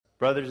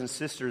Brothers and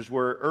sisters,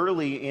 we're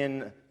early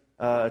in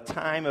a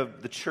time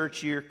of the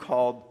church year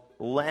called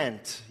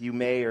Lent. You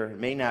may or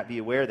may not be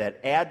aware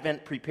that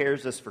Advent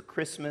prepares us for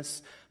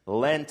Christmas.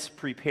 Lent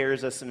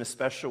prepares us in a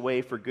special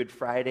way for Good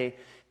Friday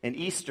and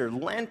Easter.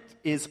 Lent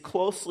is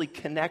closely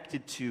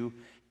connected to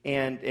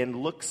and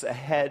looks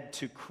ahead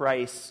to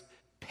Christ's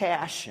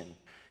passion.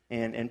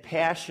 And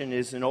passion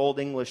is an Old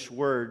English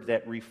word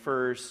that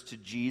refers to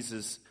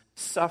Jesus'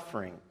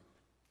 suffering.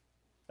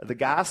 The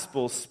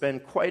Gospels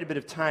spend quite a bit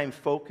of time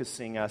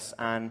focusing us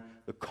on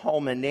the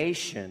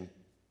culmination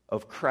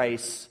of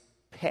Christ's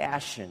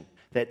passion,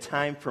 that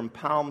time from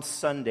Palm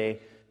Sunday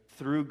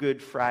through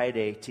Good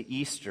Friday to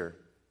Easter.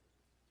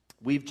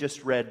 We've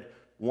just read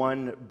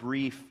one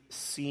brief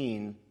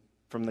scene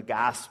from the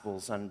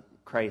Gospels on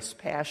Christ's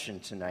passion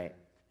tonight.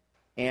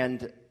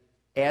 And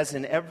as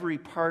in every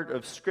part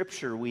of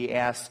Scripture, we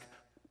ask,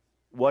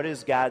 what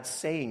is God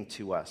saying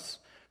to us?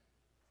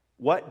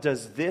 What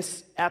does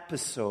this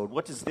episode,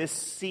 what does this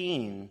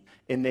scene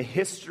in the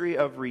history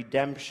of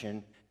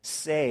redemption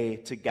say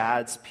to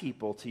God's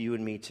people, to you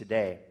and me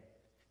today?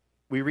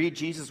 We read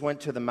Jesus went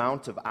to the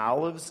Mount of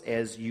Olives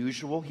as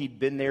usual. He'd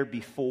been there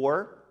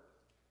before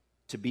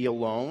to be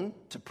alone,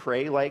 to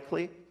pray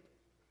likely.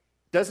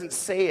 Doesn't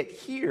say it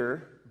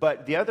here,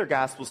 but the other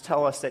Gospels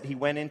tell us that he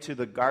went into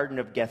the Garden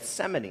of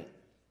Gethsemane.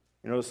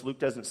 You notice Luke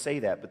doesn't say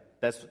that, but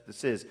that's what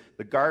this is.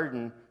 The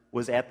garden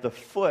was at the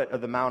foot of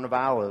the Mount of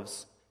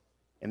Olives,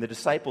 and the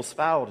disciples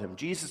followed him.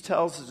 Jesus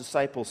tells his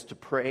disciples to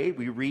pray.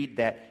 We read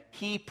that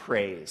he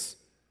prays.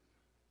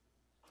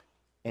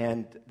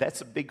 And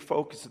that's a big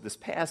focus of this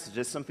passage.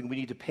 That's something we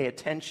need to pay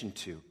attention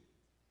to.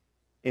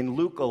 In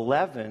Luke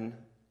 11,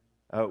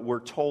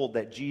 we're told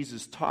that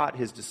Jesus taught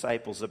his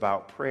disciples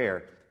about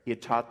prayer. He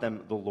had taught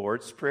them the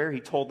Lord's Prayer. He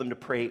told them to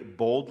pray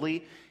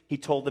boldly. He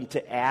told them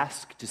to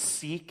ask, to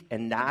seek,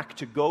 and knock,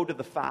 to go to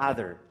the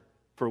Father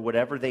for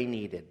whatever they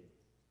needed.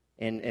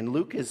 And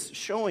Luke is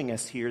showing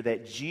us here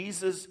that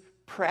Jesus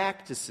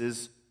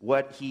practices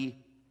what he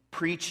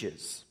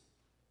preaches.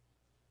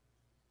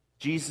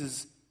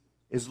 Jesus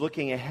is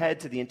looking ahead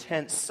to the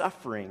intense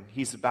suffering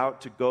he's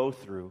about to go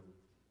through,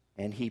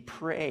 and he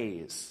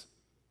prays.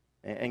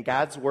 And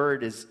God's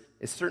word is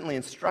certainly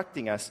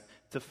instructing us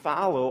to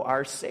follow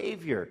our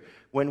Savior.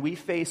 When we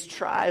face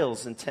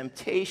trials and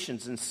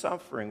temptations and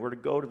suffering, we're to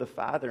go to the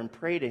Father and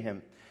pray to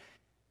him.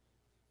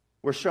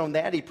 We're shown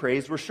that he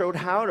prays. We're showed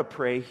how to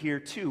pray here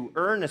too,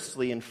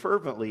 earnestly and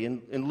fervently.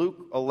 In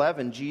Luke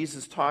 11,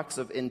 Jesus talks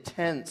of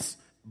intense,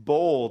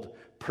 bold,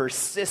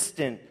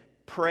 persistent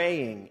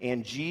praying,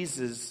 and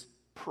Jesus'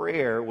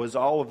 prayer was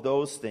all of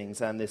those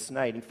things on this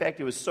night. In fact,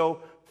 it was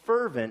so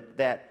fervent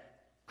that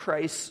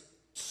Christ's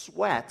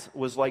sweat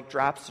was like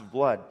drops of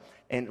blood.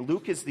 And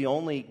Luke is the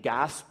only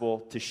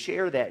gospel to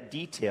share that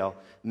detail,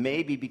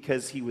 maybe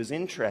because he was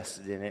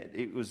interested in it.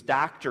 It was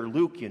Dr.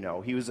 Luke, you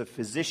know. He was a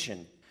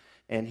physician,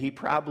 and he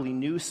probably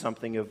knew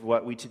something of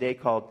what we today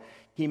call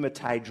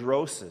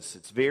hematidrosis.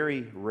 It's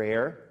very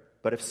rare,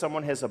 but if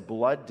someone has a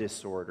blood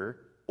disorder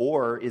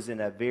or is in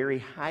a very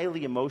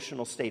highly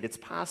emotional state, it's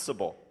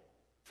possible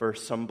for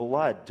some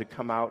blood to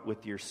come out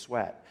with your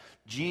sweat.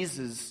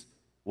 Jesus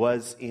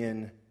was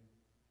in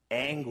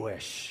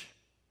anguish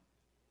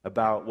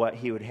about what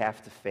he would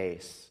have to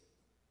face.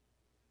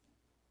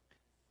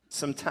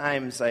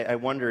 Sometimes I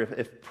wonder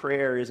if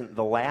prayer isn't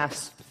the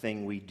last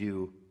thing we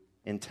do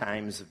in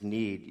times of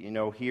need. You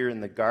know, here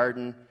in the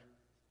garden,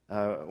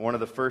 one of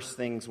the first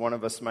things one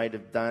of us might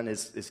have done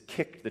is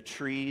kicked the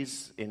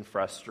trees in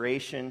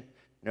frustration.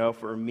 You know,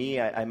 for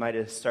me, I might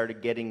have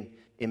started getting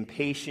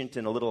impatient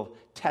and a little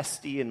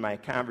testy in my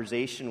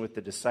conversation with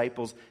the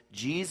disciples.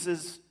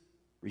 Jesus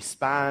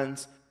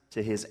responds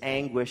to his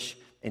anguish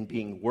and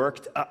being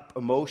worked up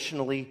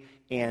emotionally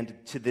and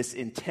to this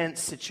intense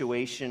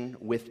situation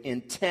with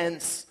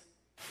intense,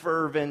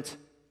 fervent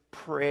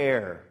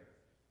prayer.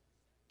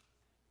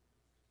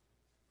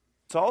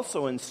 It's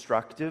also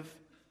instructive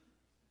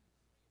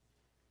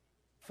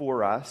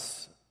for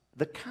us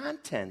the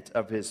content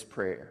of his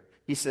prayer.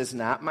 He says,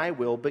 "Not my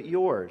will, but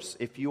yours.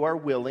 If you are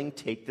willing,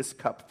 take this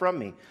cup from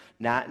me."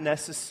 Not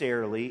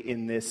necessarily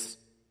in this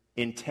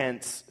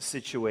intense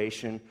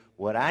situation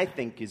what I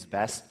think is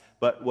best,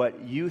 but what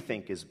you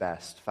think is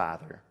best,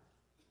 Father.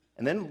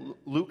 And then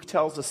Luke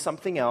tells us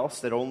something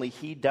else that only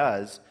he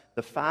does.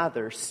 The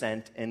Father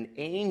sent an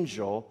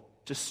angel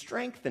to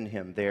strengthen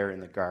him there in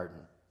the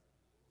garden.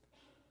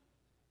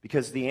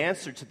 Because the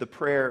answer to the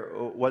prayer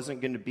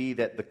wasn't going to be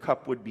that the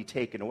cup would be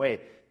taken away.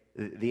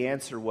 The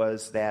answer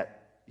was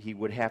that he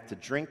would have to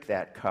drink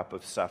that cup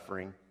of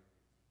suffering,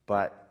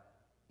 but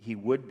he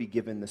would be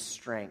given the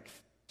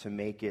strength to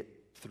make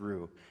it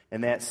through.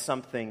 And that's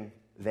something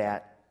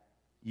that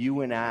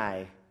you and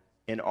I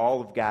and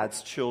all of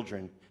God's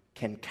children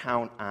can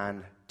count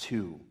on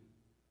too.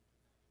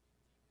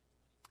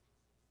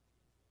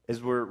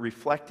 As we're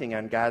reflecting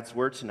on God's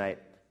word tonight,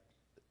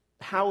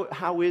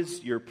 how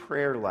is your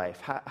prayer life?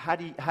 How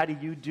do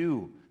you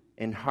do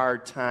in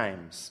hard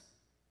times?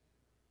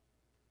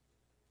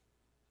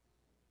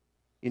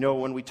 You know,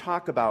 when we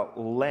talk about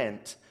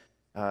Lent,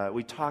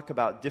 We talk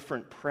about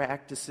different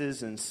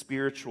practices and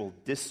spiritual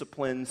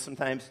disciplines.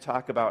 Sometimes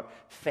talk about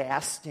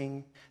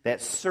fasting.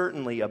 That's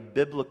certainly a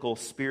biblical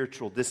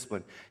spiritual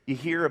discipline. You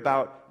hear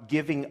about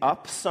giving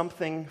up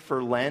something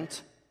for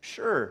Lent?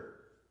 Sure,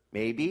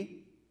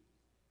 maybe.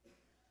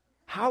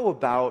 How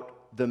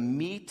about the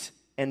meat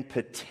and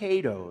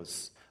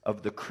potatoes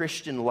of the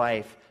Christian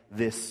life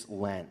this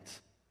Lent?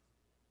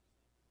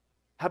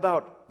 How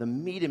about the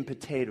meat and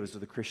potatoes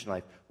of the Christian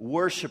life?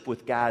 Worship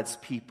with God's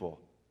people.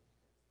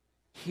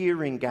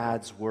 Hearing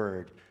God's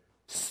word,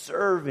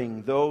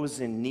 serving those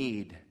in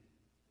need.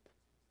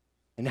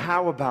 And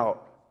how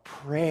about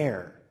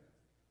prayer?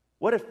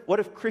 What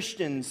if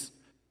Christians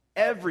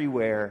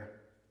everywhere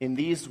in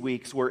these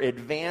weeks were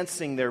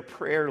advancing their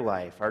prayer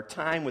life, our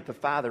time with the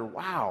Father?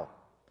 Wow.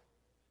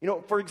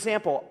 For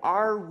example,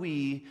 are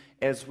we,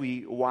 as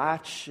we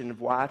watch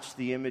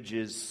the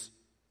images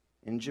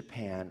in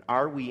Japan,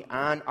 are we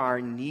on our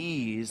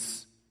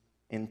knees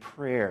in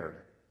prayer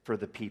for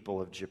the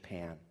people of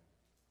Japan?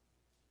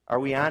 Are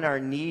we on our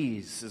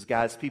knees as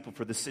God's people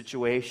for the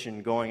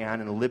situation going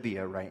on in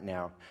Libya right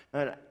now?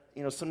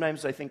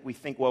 Sometimes I think we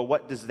think, well,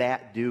 what does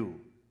that do?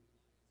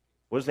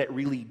 What does that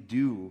really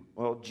do?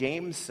 Well,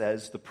 James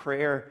says the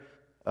prayer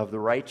of the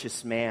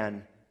righteous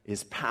man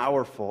is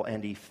powerful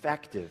and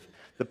effective.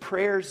 The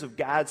prayers of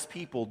God's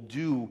people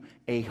do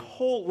a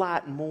whole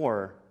lot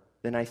more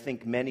than I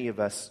think many of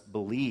us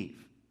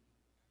believe.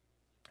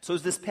 So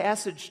is this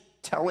passage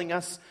telling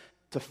us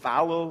to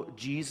follow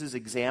Jesus'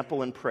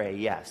 example and pray?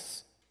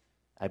 Yes.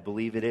 I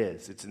believe it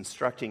is. It's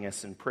instructing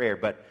us in prayer.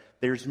 But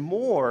there's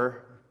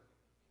more,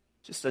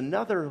 just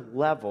another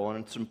level,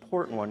 and it's an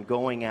important one,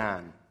 going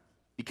on.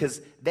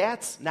 Because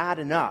that's not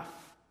enough.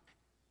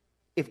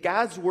 If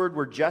God's word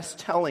were just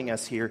telling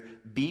us here,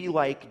 be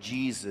like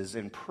Jesus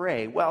and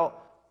pray,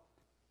 well,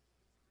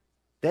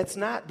 that's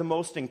not the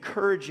most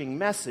encouraging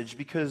message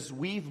because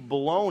we've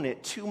blown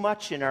it too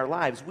much in our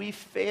lives. We've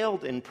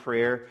failed in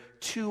prayer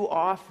too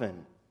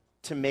often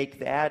to make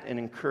that an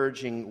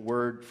encouraging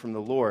word from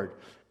the Lord.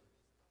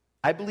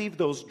 I believe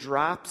those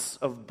drops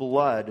of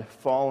blood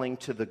falling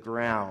to the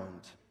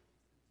ground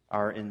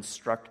are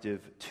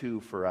instructive too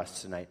for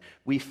us tonight.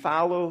 We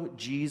follow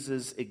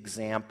Jesus'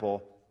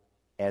 example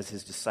as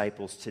his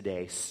disciples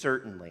today,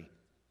 certainly.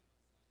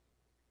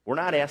 We're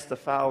not asked to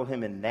follow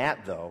him in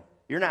that, though.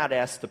 You're not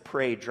asked to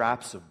pray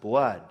drops of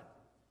blood.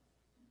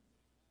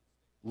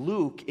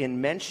 Luke,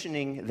 in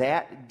mentioning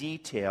that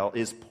detail,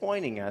 is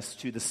pointing us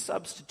to the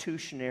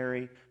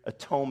substitutionary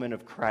atonement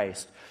of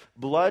Christ.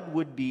 Blood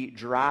would be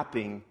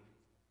dropping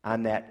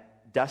on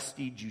that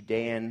dusty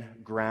Judean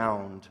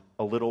ground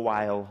a little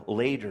while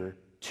later,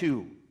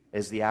 too,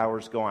 as the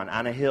hours go on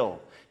a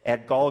hill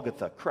at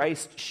Golgotha.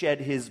 Christ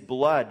shed his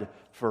blood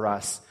for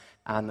us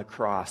on the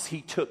cross.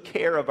 He took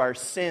care of our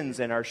sins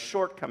and our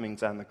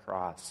shortcomings on the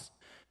cross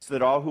so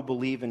that all who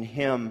believe in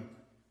him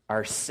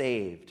are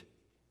saved.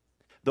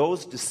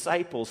 Those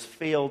disciples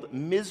failed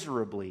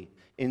miserably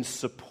in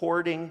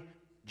supporting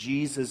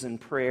Jesus in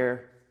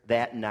prayer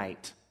that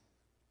night.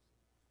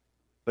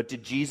 But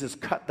did Jesus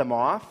cut them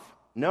off?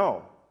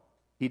 No,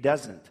 he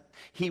doesn't.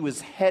 He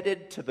was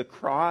headed to the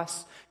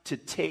cross to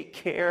take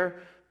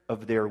care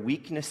of their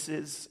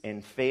weaknesses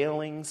and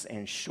failings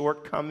and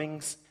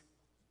shortcomings,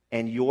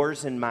 and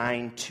yours and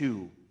mine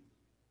too.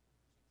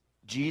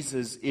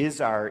 Jesus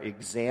is our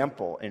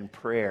example in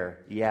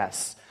prayer,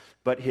 yes,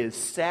 but his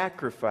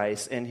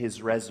sacrifice and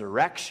his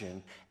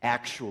resurrection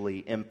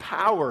actually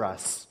empower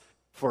us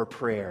for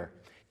prayer.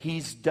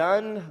 He's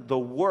done the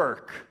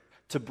work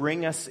to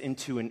bring us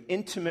into an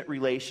intimate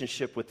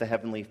relationship with the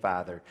Heavenly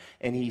Father.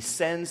 And he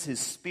sends his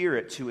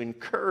Spirit to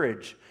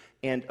encourage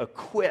and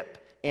equip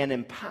and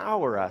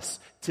empower us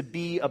to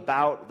be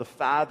about the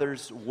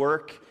Father's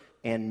work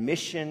and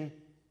mission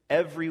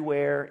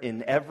everywhere,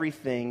 in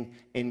everything,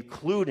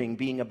 including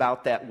being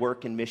about that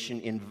work and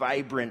mission in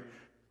vibrant,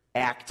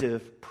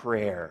 active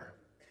prayer.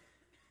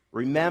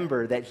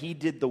 Remember that he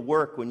did the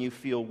work when you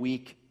feel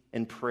weak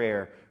in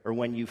prayer or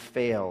when you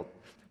failed.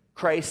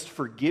 Christ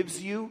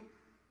forgives you,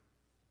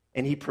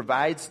 and he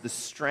provides the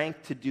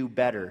strength to do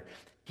better.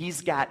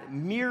 He's got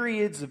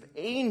myriads of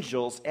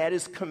angels at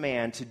his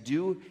command to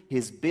do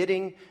his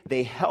bidding.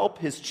 They help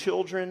his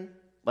children,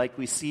 like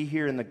we see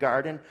here in the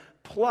garden.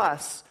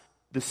 Plus,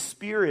 the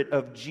Spirit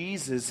of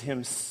Jesus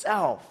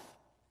himself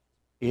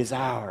is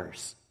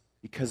ours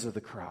because of the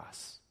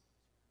cross.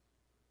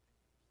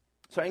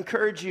 So I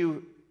encourage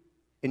you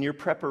in your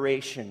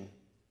preparation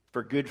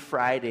for Good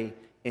Friday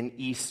and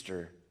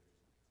Easter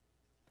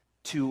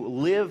to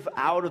live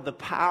out of the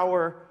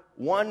power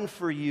won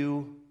for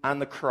you on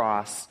the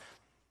cross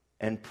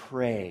and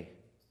pray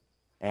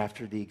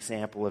after the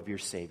example of your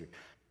Savior.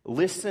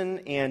 Listen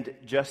and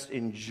just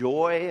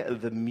enjoy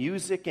the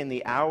music in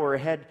the hour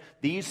ahead.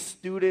 These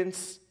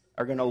students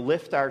are going to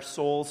lift our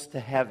souls to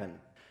heaven.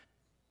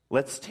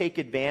 Let's take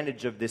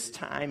advantage of this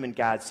time in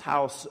God's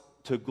house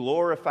to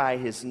glorify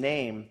his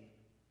name,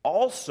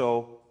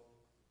 also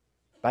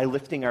by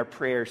lifting our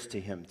prayers to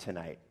him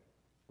tonight.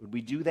 Would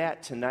we do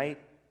that tonight,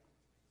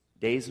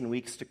 days and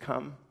weeks to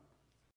come?